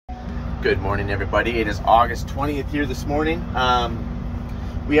Good morning, everybody. It is August 20th here this morning.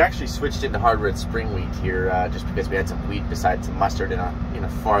 We actually switched into hardwood spring wheat here just because we had some wheat besides some mustard in a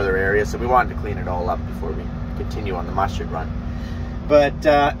farther area, so we wanted to clean it all up before we continue on the mustard run. But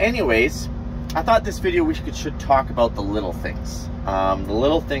anyways, I thought this video we should talk about the little things. The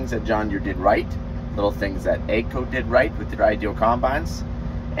little things that John Deere did right, little things that AGCO did right with their Ideal combines,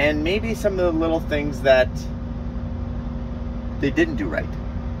 and maybe some of the little things that they didn't do right.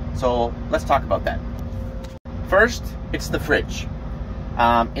 So let's talk about that. First, it's the fridge.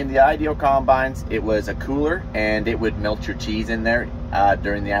 In the Ideal combines, it was a cooler and it would melt your cheese in there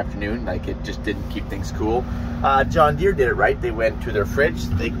during the afternoon. Like, it just didn't keep things cool. John Deere did it right. They went to their fridge.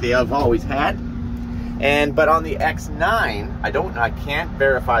 They have always had. But on the X9, I can't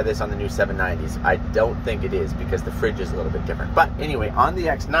verify this on the new 790s. I don't think it is because the fridge is a little bit different. But anyway, on the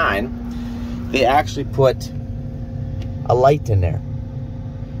X9, they actually put a light in there.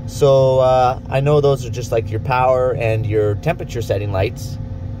 So I know those are just like your power and your temperature setting lights.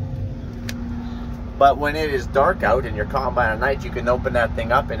 But when it is dark out in your combine at night, you can open that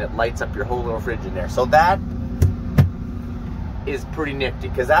thing up and it lights up your whole little fridge in there. So that is pretty nifty,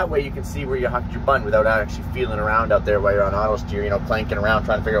 because that way you can see where you hucked your bun without actually feeling around out there while you're on auto steer, clanking around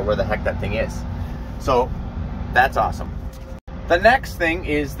trying to figure out where the heck that thing is. So that's awesome. The next thing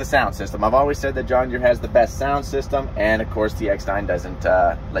is the sound system. I've always said that John Deere has the best sound system, and of course the X9 doesn't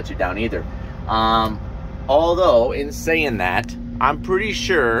let you down either. Although, in saying that, I'm pretty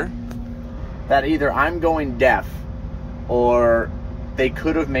sure that either I'm going deaf or they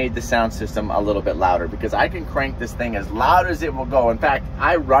could have made the sound system a little bit louder, because I can crank this thing as loud as it will go. In fact,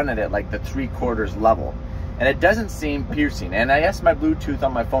 I run it at like the 3/4 level, and it doesn't seem piercing. And I guess my Bluetooth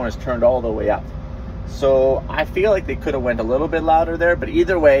on my phone is turned all the way up. So I feel like they could have went a little bit louder there, but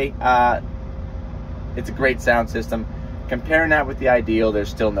either way, it's a great sound system. Comparing that with the Ideal, there's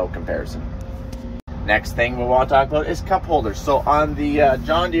still no comparison. Next thing we want to talk about is cup holders. So on the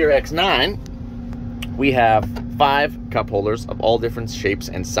John Deere X9, we have 5 cup holders of all different shapes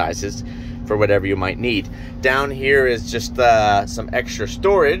and sizes for whatever you might need. Down here is just some extra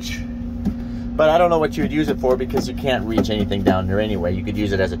storage. But I don't know what you would use it for, because you can't reach anything down there anyway. You could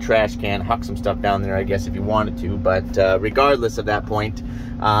use it as a trash can, huck some stuff down there, I guess, if you wanted to. But regardless of that point,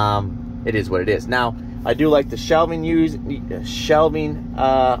 it is what it is. Now, I do like the shelving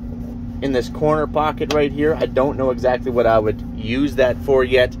in this corner pocket right here. I don't know exactly what I would use that for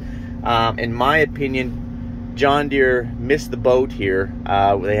yet. In my opinion, John Deere missed the boat here.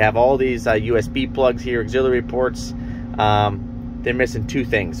 They have all these USB plugs here, auxiliary ports. They're missing 2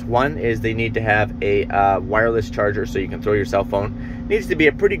 things. One is they need to have a wireless charger so you can throw your cell phone. It needs to be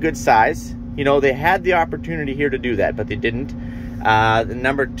a pretty good size. They had the opportunity here to do that, but they didn't. The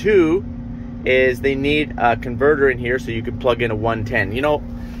number 2 is they need a converter in here so you can plug in a 110.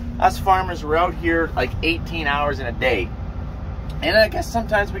 Us farmers, we're out here like 18 hours in a day. And I guess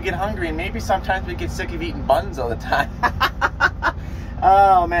sometimes we get hungry, and maybe sometimes we get sick of eating buns all the time.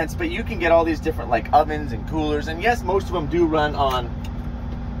 Oh man, but you can get all these different like ovens and coolers, and yes, most of them do run on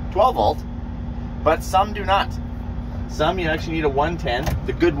 12 volt, but some do not. Some you actually need a 110.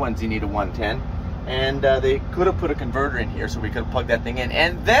 The good ones you need a 110, and they could have put a converter in here so we could have plugged that thing in.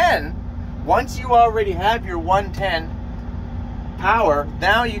 And then once you already have your 110 power,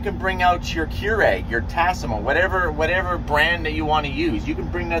 now you can bring out your Keurig, your Tassimo, whatever brand that you want to use. You can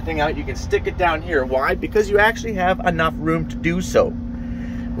bring that thing out. You can stick it down here. Why? Because you actually have enough room to do so.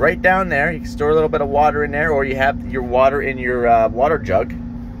 Right down there, you can store a little bit of water in there, or you have your water in your water jug.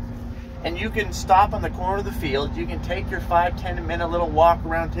 And you can stop on the corner of the field. You can take your 5-10 minute little walk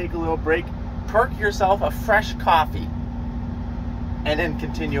around, take a little break, perk yourself a fresh coffee, and then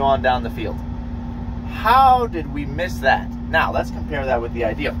continue on down the field. How did we miss that? Now, let's compare that with the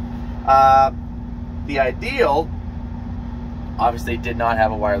Ideal. The Ideal obviously did not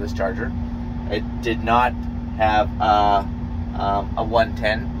have a wireless charger. It did not have a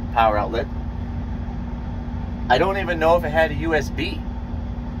 110 power outlet. I don't even know if it had a USB.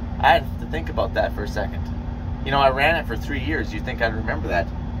 I had to think about that for a second. I ran it for 3 years. You'd think I'd remember that.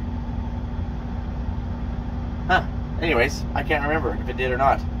 Huh. Anyways, I can't remember if it did or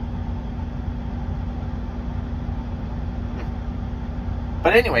not.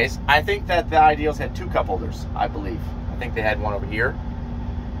 But anyways, I think that the Ideals had 2 cup holders, I believe. I think they had one over here.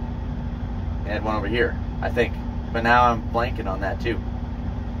 They had one over here, I think. But now I'm blanking on that too.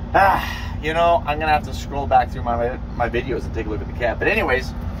 I'm gonna have to scroll back through my videos and take a look at the cab. But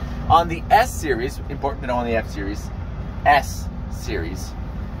anyways, on the S series, important to know on the S series, they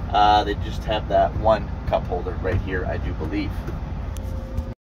just have that 1 cup holder right here, I do believe.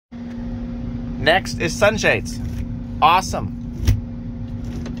 Next is sunshades. Awesome.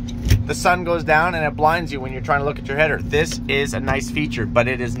 the sun goes down and it blinds you when you're trying to look at your header. This is a nice feature, but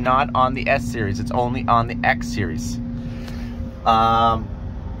it is not on the S series. It's only on the X series.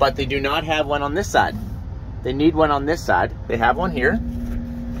 But they do not have one on this side. They need one on this side. They have one here.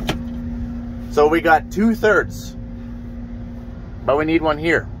 So we got 2/3, but we need one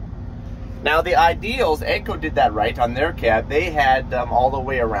here. Now the Ideals, AGCO did that right on their cab. They had them all the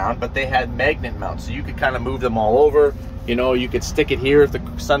way around, but they had magnet mounts, so you could kind of move them all over. You know, you could stick it here if the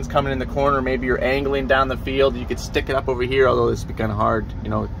sun's coming in the corner. Maybe you're angling down the field. You could stick it up over here, although this would be kind of hard, you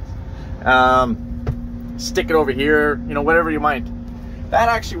know. Stick it over here, you know, whatever you might. That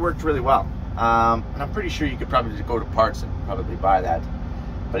actually worked really well. And I'm pretty sure you could probably just go to parts and probably buy that.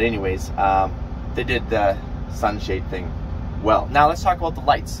 But anyways, they did the sunshade thing well. Now let's talk about the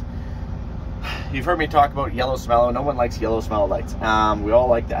lights. You've heard me talk about yellow smellow. No one likes yellow smellow lights. We all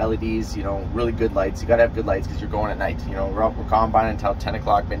like the LEDs, you know, really good lights. You gotta have good lights because you're going at night. You know, we're combining until 10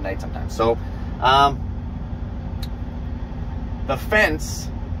 o'clock, midnight sometimes. So, the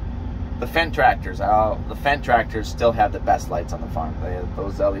Fendt tractors still have the best lights on the farm.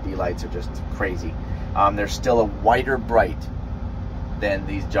 Those LED lights are just crazy. They're still a whiter bright than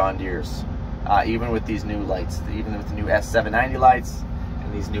these John Deere's. Even with these new lights, even with the new S790 lights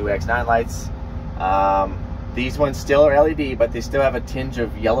and these new X9 lights, these ones still are LED, but they still have a tinge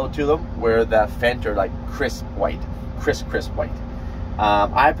of yellow to them, where the Fendt are like crisp white, crisp white.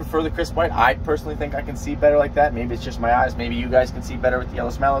 I prefer the crisp white. I personally think I can see better like that. Maybe it's just my eyes. Maybe you guys can see better with the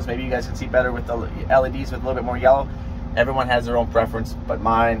yellow smellows. Maybe you guys can see better with the LEDs with a little bit more yellow. Everyone has their own preference, but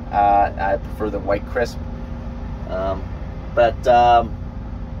mine, I prefer the white crisp.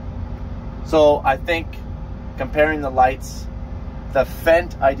 So I think comparing the lights, the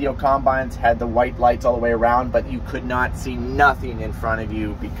Fendt Ideal combines had the white lights all the way around, but you could not see nothing in front of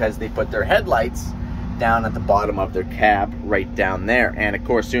you because they put their headlights down at the bottom of their cab right down there. And of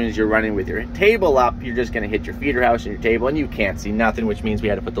course, as soon as you're running with your table up, you're just going to hit your feeder house and your table and you can't see nothing, which means we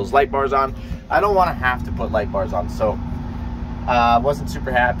had to put those light bars on. I don't want to have to put light bars on, so wasn't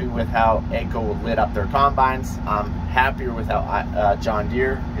super happy with how AGCO lit up their combines. I'm happier with how John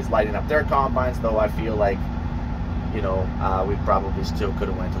Deere is lighting up their combines, though I feel like, you know, we probably still could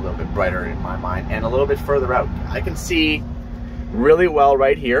have went a little bit brighter in my mind and a little bit further out. I can see really well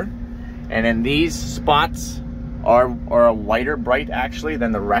right here, and then these spots are a whiter bright actually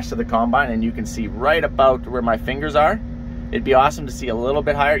than the rest of the combine, and you can see right about where my fingers are. It'd be awesome to see a little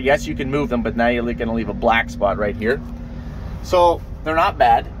bit higher. Yes, you can move them, but now you're gonna leave a black spot right here. So they're not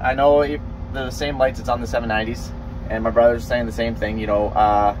bad. I know they're the same lights it's on the 790s, and my brother's saying the same thing. You know,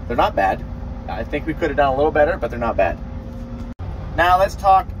 they're not bad. I think we could have done a little better, but they're not bad. Now let's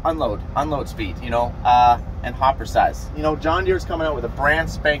talk unload speed, you know, and hopper size. You know, John Deere's coming out with a brand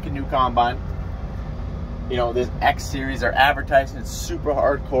spanking new combine. You know, this X series, they're advertising it's super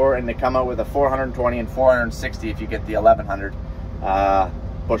hardcore, and they come out with a 420 and 460 if you get the 1100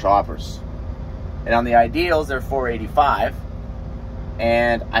 bushel hoppers. And on the Ideals, they're 485.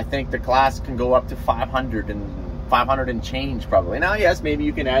 And I think the class can go up to 500 and change probably. Now, yes, maybe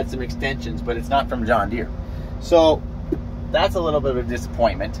you can add some extensions, but it's not from John Deere. So that's a little bit of a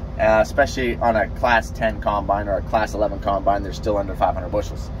disappointment, especially on a class 10 combine or a class 11 combine. They're still under 500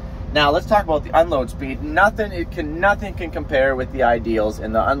 bushels. Now let's talk about the unload speed. Nothing can compare with the Ideals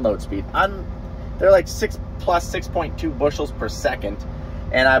in the unload speed. They're like 6.2 bushels per second.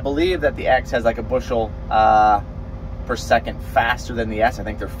 And I believe that the X has like a bushel per second faster than the S. I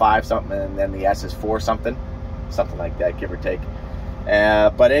think they're 5 something, and then the S is 4 something like that, give or take.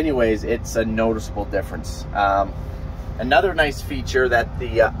 But anyways, it's a noticeable difference. Another nice feature that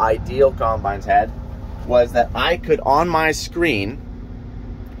the Ideal combines had was that I could, on my screen,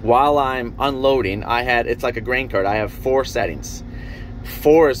 while I'm unloading, it's like a grain cart. I have 4 settings.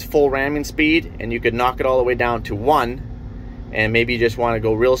 4 is full ramming speed, and you could knock it all the way down to 1, and maybe you just want to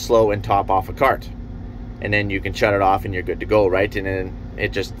go real slow and top off a cart. And then you can shut it off and you're good to go, right? And then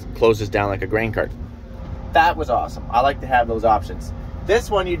it just closes down like a grain cart. That was awesome. I like to have those options. This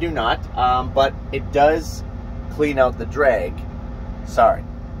one you do not, but it does clean out the drag. Sorry.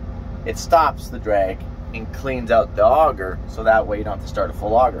 It stops the drag and cleans out the auger, so that way you don't have to start a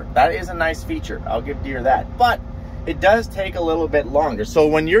full auger. That is a nice feature. I'll give Deere that. But it does take a little bit longer. So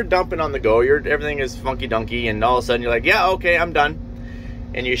when you're dumping on the go, everything is funky dunky, and all of a sudden you're like, yeah, okay, I'm done.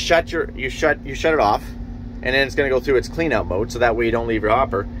 And you shut it off, and then it's gonna go through its clean out mode, so that way you don't leave your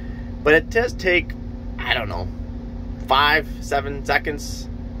hopper. But it does take, I don't know, 5, 7 seconds,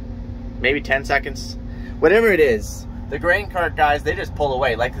 maybe 10 seconds, whatever it is. The grain cart guys, they just pull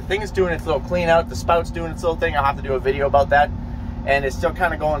away. Like, the thing is doing its little clean out, the spout's doing its little thing. I'll have to do a video about that. and it's still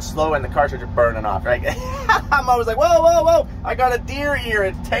kind of going slow, and the cartridge is burning off, right? I'm always like, whoa, whoa, whoa, I got a Deere here,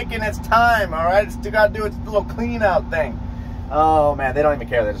 it's taking its time, all right? It's still got to do its little clean out thing. Oh man, they don't even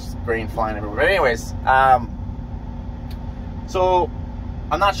care, there's just grain flying everywhere. But anyways, so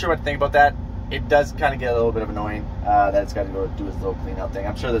I'm not sure what to think about that. It does kind of get a little bit of annoying that it's got to go do its little clean out thing.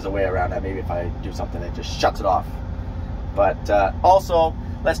 I'm sure there's a way around that. Maybe if I do something that just shuts it off. But also,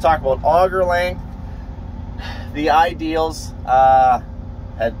 let's talk about auger length. The Ideals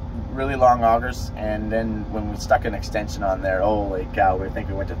had really long augers, and then when we stuck an extension on there, holy cow, I think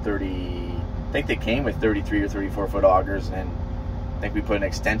we went to 30, I think they came with 33 or 34 foot augers, and I think we put an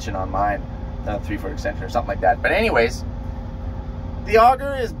extension on mine, a 3-foot extension or something like that. But anyways, the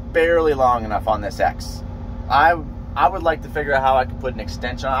auger is barely long enough on this X. I would like to figure out how I could put an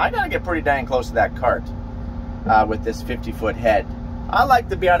extension on. I gotta get pretty dang close to that cart with this 50-foot head. I like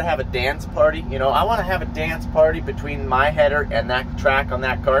to be able to have a dance party. You know, I want to have a dance party between my header and that track on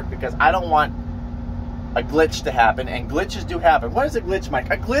that cart, because I don't want a glitch to happen, and glitches do happen. What is a glitch, Mike?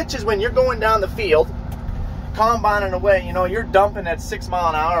 A glitch is when you're going down the field, combining away, you know, you're dumping at 6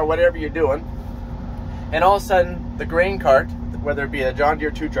 miles an hour or whatever you're doing, and all of a sudden the grain cart, whether it be a John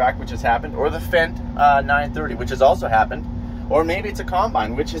Deere 2-track, which has happened, or the Fendt 930, which has also happened, or maybe it's a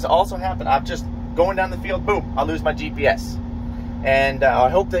combine, which has also happened. I'm just going down the field, boom, I'll lose my GPS. And I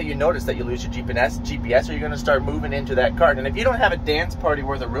hope that you notice that you lose your GPS, or you're going to start moving into that cart. And if you don't have a dance party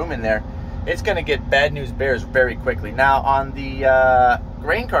worth of room in there, it's going to get bad news bears very quickly. Now, on the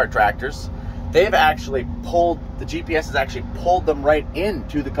grain cart tractors, they've actually pulled, the GPS has actually pulled them right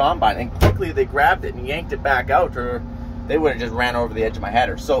into the combine, and quickly they grabbed it and yanked it back out, or they would have just ran over the edge of my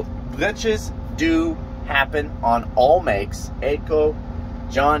header. So glitches do happen on all makes, AGCO,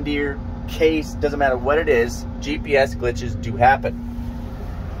 John Deere, Case, doesn't matter what it is, GPS glitches do happen.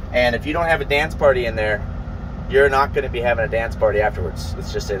 And if you don't have a dance party in there, you're not going to be having a dance party afterwards.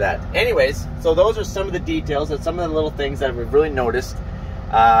 Let's just say that. Anyways, so those are some of the details and some of the little things that we've really noticed,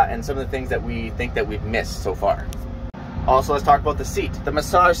 and some of the things that we think that we've missed so far. Also, let's talk about the seat. The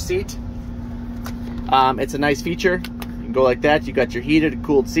massage seat. It's a nice feature. You can go like that. You got your heated and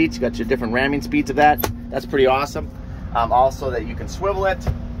cooled seats. You got your different ramming speeds of that. That's pretty awesome. Also, that you can swivel it.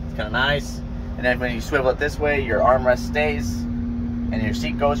 It's kind of nice. And then when you swivel it this way, your armrest stays, and your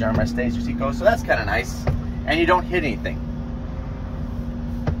seat goes. Your armrest stays, your seat goes. So that's kind of nice. And you don't hit anything.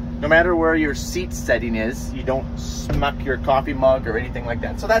 No matter where your seat setting is, you don't smuck your coffee mug or anything like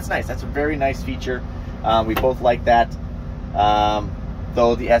that. So that's nice. That's a very nice feature. We both like that.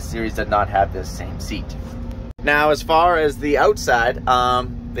 Though the S series did not have this same seat. Now, as far as the outside,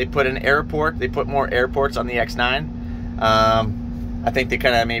 they put an airport. They put more airports on the X9. I think they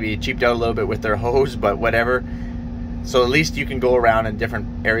kind of maybe cheaped out a little bit with their hose, but whatever. So at least you can go around in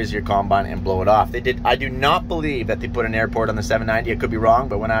different areas of your combine and blow it off. They did. I do not believe that they put an airport on the 790. I could be wrong,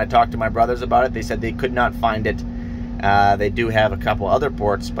 but when I talked to my brothers about it, they said they could not find it. They do have a couple other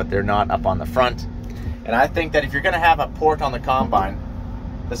ports, but they're not up on the front. And I think that if you're going to have a port on the combine,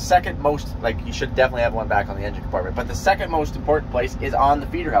 the second most, like, you should definitely have one back on the engine compartment, but the second most important place is on the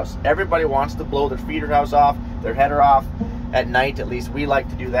feeder house. Everybody wants to blow their feeder house off, their header off at night. At least we like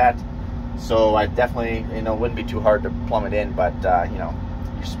to do that. So I definitely, you know, wouldn't be too hard to plumb it in, but you know,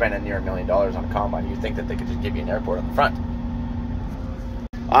 you're spending near $1 million on a combine. You think that they could just give you an airport on the front.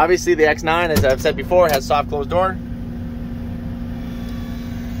 Obviously the X9, as I've said before, has soft closed door.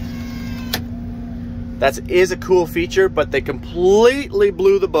 That is a cool feature, but they completely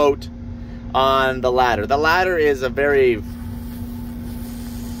blew the boat on the ladder. The ladder is a very,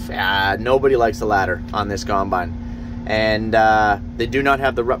 nobody likes the ladder on this combine. And they do not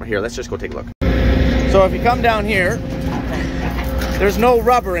have the rubber. Here, let's just go take a look. So if you come down here, there's no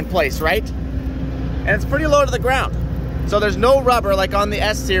rubber in place, right? And it's pretty low to the ground. So there's no rubber, like on the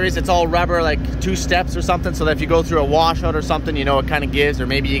S series, it's all rubber, like 2 steps or something, so that if you go through a washout or something, you know, it kind of gives, or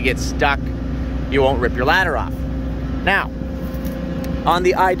maybe you get stuck, you won't rip your ladder off. Now, on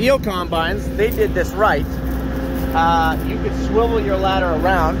the Ideal combines, they did this right. You could swivel your ladder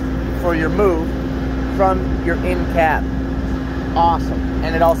around for your move from your in cab. Awesome.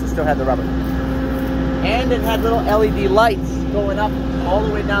 And it also still had the rubber. And it had little LED lights going up all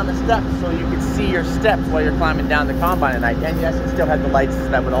the way down the steps, so you could see your steps while you're climbing down the combine at night. And yes, it still had the lights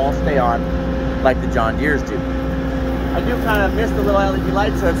that would all stay on like the John Deere's do. I do kind of miss the little LED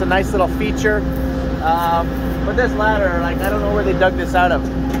lights, so it's a nice little feature. But this ladder, like, I don't know where they dug this out of.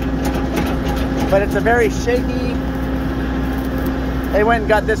 But it's a very shaky. They went and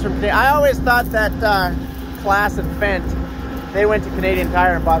got this from Canadian. I always thought that Class and Fendt, they went to Canadian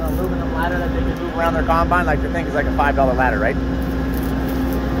Tire and bought an aluminum ladder that they could move around their combine. Like, the thing is like a $5 ladder, right?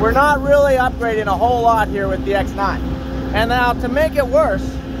 We're not really upgrading a whole lot here with the X9. And now to make it worse,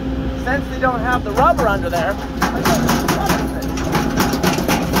 since they don't have the rubber under there,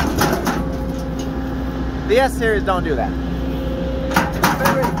 the S-Series don't do that.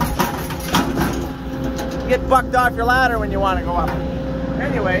 You get bucked off your ladder when you want to go up.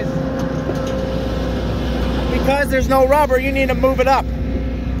 Anyways, because there's no rubber, you need to move it up.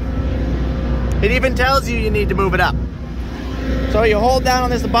 It even tells you need to move it up. So you hold down on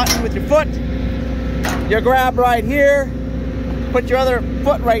this button with your foot, you grab right here, put your other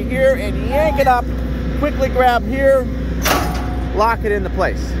foot right here and yank it up, quickly grab here, lock it into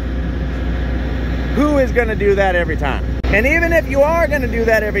place. Who is gonna do that every time? And even if you are gonna do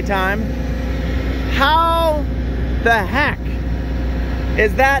that every time, how the heck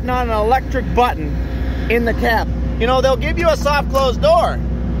is that not an electric button in the cab? You know, they'll give you a soft closed door,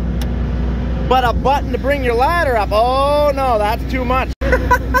 but a button to bring your ladder up, oh no, that's too much.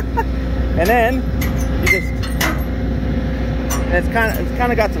 And then you just, and it's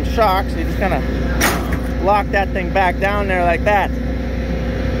kind of got some shocks, so you just kind of lock that thing back down there like that.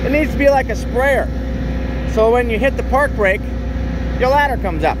 It needs to be like a sprayer. So when you hit the park brake, your ladder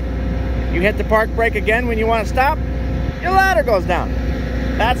comes up. You hit the park brake again when you want to stop, your ladder goes down.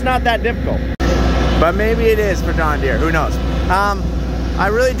 That's not that difficult. But maybe it is for John Deere, who knows? I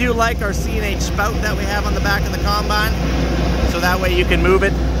really do like our C&H spout that we have on the back of the combine. So that way you can move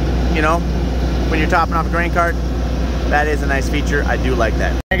it, you know, when you're topping off a grain cart. That is a nice feature, I do like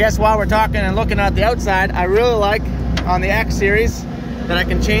that. I guess while we're talking and looking at the outside, I really like on the X series that I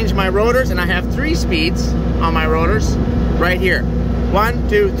can change my rotors, and I have 3 speeds on my rotors right here. 1,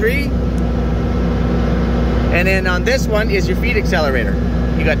 2, 3. And then on this one is your feed accelerator.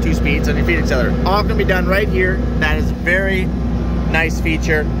 You got 2 speeds on your feed accelerator. All can be done right here. That is a very nice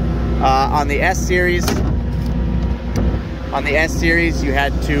feature. On the S series, you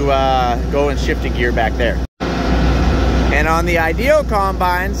had to go and shift a gear back there. And on the Ideal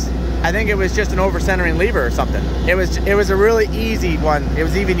combines, I think it was just an over-centering lever or something. It was a really easy one. It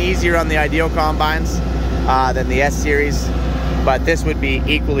was even easier on the Ideal combines than the S series, but this would be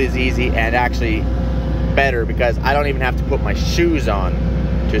equally as easy and actually better because I don't even have to put my shoes on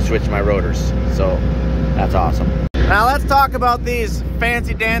to switch my rotors. So that's awesome. Now let's talk about these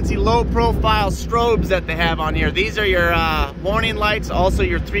fancy-dancy low-profile strobes that they have on here. These are your warning lights, also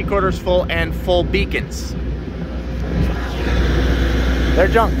your 3/4 full and full beacons. They're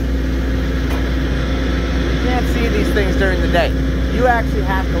junk. You can't see these things during the day. You actually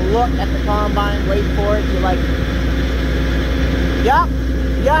have to look at the combine, wait for it. You're like, yeah,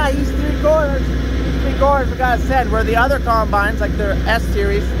 he's 3/4. He's 3/4, like I said, where the other combines, like their S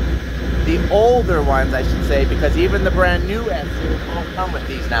series, the older ones, I should say, because even the brand new S series won't come with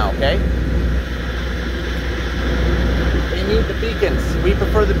these now, okay? You need the beacons. We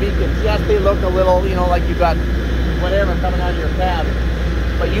prefer the beacons. Yes, they look a little, you know, like you got whatever coming out of your cab,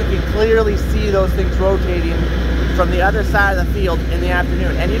 but you can clearly see those things rotating from the other side of the field in the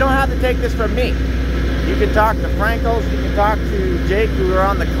afternoon. And you don't have to take this from me. You can talk to Frankels, you can talk to Jake, who are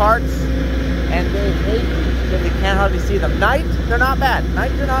on the carts, and they hate these because they can't hardly see them. Night, they're not bad.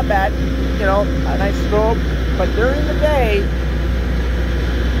 Night, they're not bad. You know, a nice strobe. But during the day,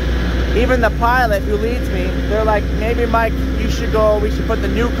 even the pilot who leads me, they're like, maybe Mike, you should go, we should put the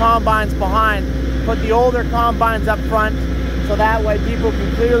new combines behind, put the older combines up front, so that way people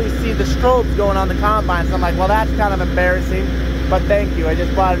can clearly see the strobes going on the combines. I'm like, well, that's kind of embarrassing, but thank you. I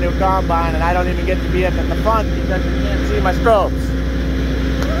just bought a new combine and I don't even get to be up at the front because you can't see my strobes.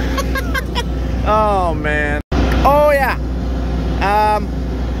 Oh, man. Oh, yeah.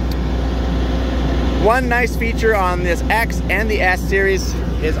 One nice feature on this X and the S series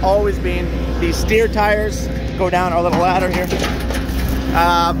is always been these steer tires. Go down our little ladder here.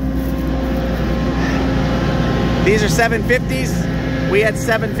 These are 750s. We had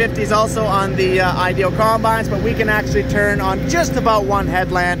 750s also on the Ideal combines, but we can actually turn on just about one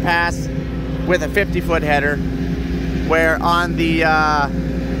headland pass with a 50-foot header, where on the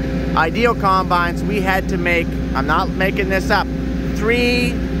Ideal combines we had to make, I'm not making this up, 3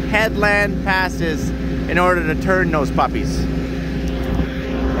 headland passes in order to turn those puppies.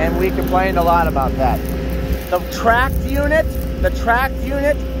 And we complained a lot about that. The tracked unit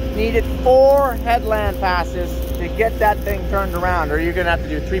needed 4 headland passes to get that thing turned around, or you're gonna have to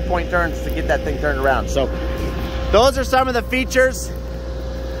do 3-point turns to get that thing turned around. So those are some of the features,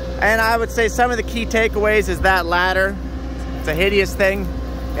 and I would say some of the key takeaways is that ladder. It's a hideous thing,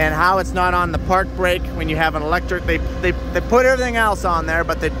 and how it's not on the park brake when you have an electric. They put everything else on there,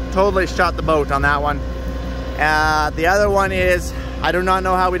 but they totally shot the boat on that one. The other one is, I do not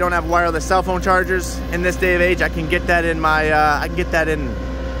know how we don't have wireless cell phone chargers in this day of age. I can get that in my,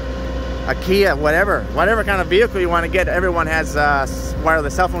 a Kia, whatever kind of vehicle you want to get. Everyone has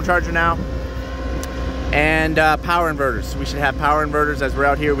wireless cell phone charger now. And power inverters. We should have power inverters as we're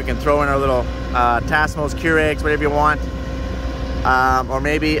out here. We can throw in our little Tasmos, Keurigs, whatever you want. Or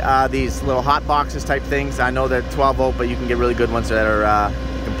maybe these little hot boxes type things. I know they're 12 volt, but you can get really good ones that are,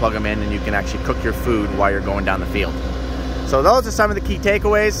 you can plug them in and you can actually cook your food while you're going down the field. So those are some of the key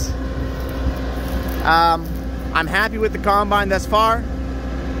takeaways. I'm happy with the combine thus far.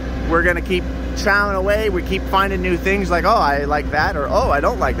 We're gonna keep chowing away. We keep finding new things like, oh, I like that, or oh, I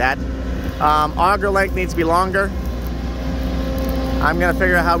don't like that. Auger length needs to be longer. I'm gonna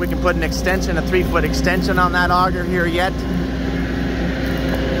figure out how we can put an extension, a 3-foot extension on that auger here yet.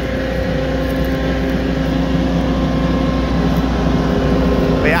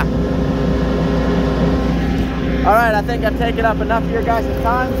 But yeah. All right, I think I've taken up enough of your guys'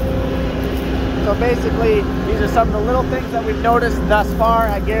 time. So basically, these are some of the little things that we've noticed thus far.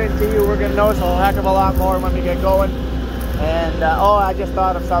 I guarantee you we're gonna notice a heck of a lot more when we get going. And oh, I just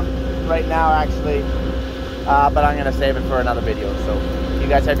thought of some right now actually, but I'm gonna save it for another video. So you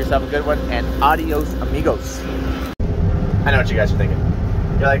guys have yourself a good one, and adios amigos. I know what you guys are thinking.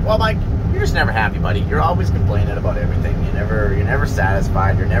 You're like, well, Mike, you're just never happy, buddy. You're always complaining about everything. You're never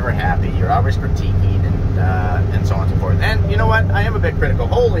satisfied. You're never happy. You're always critiquing and so on and so forth. And you know what? I am a bit critical.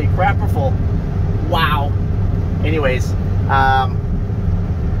 Holy crap, we're full. Wow. Anyways, kind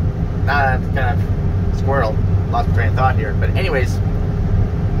of squirrel. Lost my train of thought here. But anyways,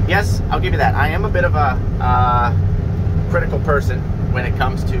 yes, I'll give you that. I am a bit of a critical person when it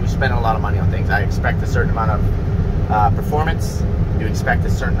comes to spending a lot of money on things. I expect a certain amount of performance. You expect a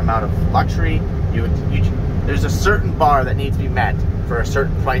certain amount of luxury. There's a certain bar that needs to be met for a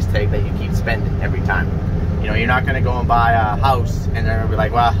certain price tag that you keep spending every time. You know, you're not going to go and buy a house and they're going to be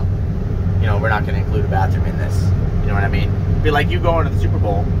like, well, you know, we're not going to include a bathroom in this. You know what I mean? It'd be like you going to the Super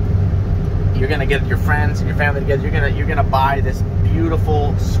Bowl. You're gonna get your friends and your family together. You're gonna buy this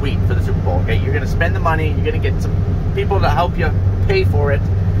beautiful suite for the Super Bowl. Okay, you're gonna spend the money. You're gonna get some people to help you pay for it,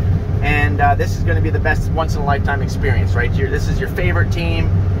 and this is gonna be the best once in a lifetime experience, right? This is your favorite team.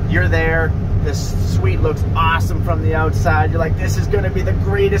 You're there. This suite looks awesome from the outside. You're like, this is gonna be the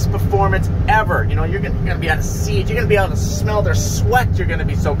greatest performance ever. You know, you're gonna be able to see it. You're gonna be able to smell their sweat. You're gonna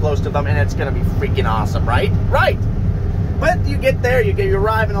be so close to them, and it's gonna be freaking awesome, right? Right. But you get there, you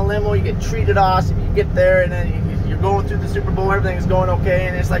arrive in a limo, you get treated awesome, you get there, and then you're going through the Super Bowl, everything's going okay,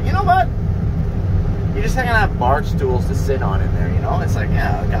 and it's like, you know what? You're just gonna have bar stools to sit on in there, you know? It's like,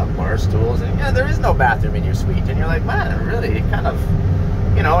 yeah, I got bar stools, and yeah, there is no bathroom in your suite, and you're like, man, really, kind of,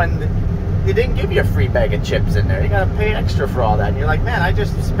 you know, and they didn't give you a free bag of chips in there. You gotta pay extra for all that, and you're like, man, I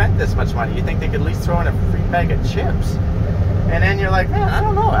just spent this much money. You think they could at least throw in a free bag of chips? And then you're like, man, I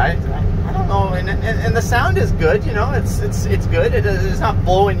don't know. I don't know. And the sound is good, you know. It's good. It's not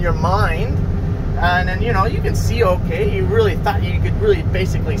blowing your mind. And then, you know, you can see okay. You really thought you could really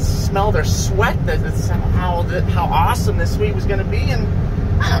basically smell their sweat. That's how awesome this suite was going to be. And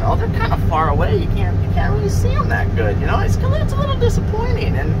I don't know, they're kind of far away. You can't really see them that good. You know, it's a little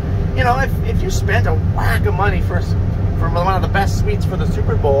disappointing. And you know, if you spent a whack of money for one of the best suites for the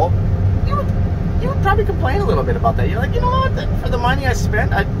Super Bowl, you would probably complain a little bit about that. You're like, you know what, for the money I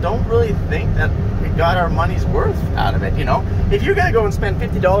spent, I don't really think that we got our money's worth out of it, you know? If you're gonna go and spend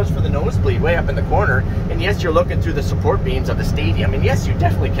 $50 for the nosebleed way up in the corner, and yes, you're looking through the support beams of the stadium, and yes, you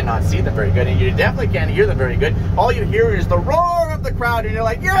definitely cannot see them very good, and you definitely can't hear them very good. All you hear is the roar of the crowd, and you're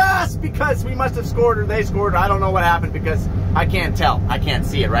like, yes, because we must have scored, or they scored, or I don't know what happened, because I can't tell. I can't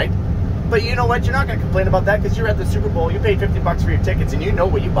see it, right? But you know what? You're not going to complain about that because you're at the Super Bowl. You paid $50 for your tickets, and you know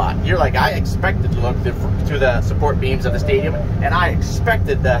what you bought. You're like, I expected to look through the support beams of the stadium, and I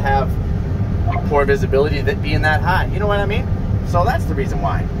expected to have poor visibility that being that high. You know what I mean? So that's the reason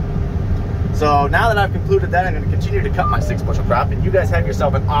why. So now that I've concluded that, I'm going to continue to cut my 6-bushel crop, and you guys have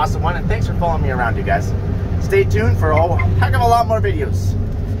yourself an awesome one, and thanks for following me around, you guys. Stay tuned for a heck of a lot more videos.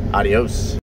 Adios.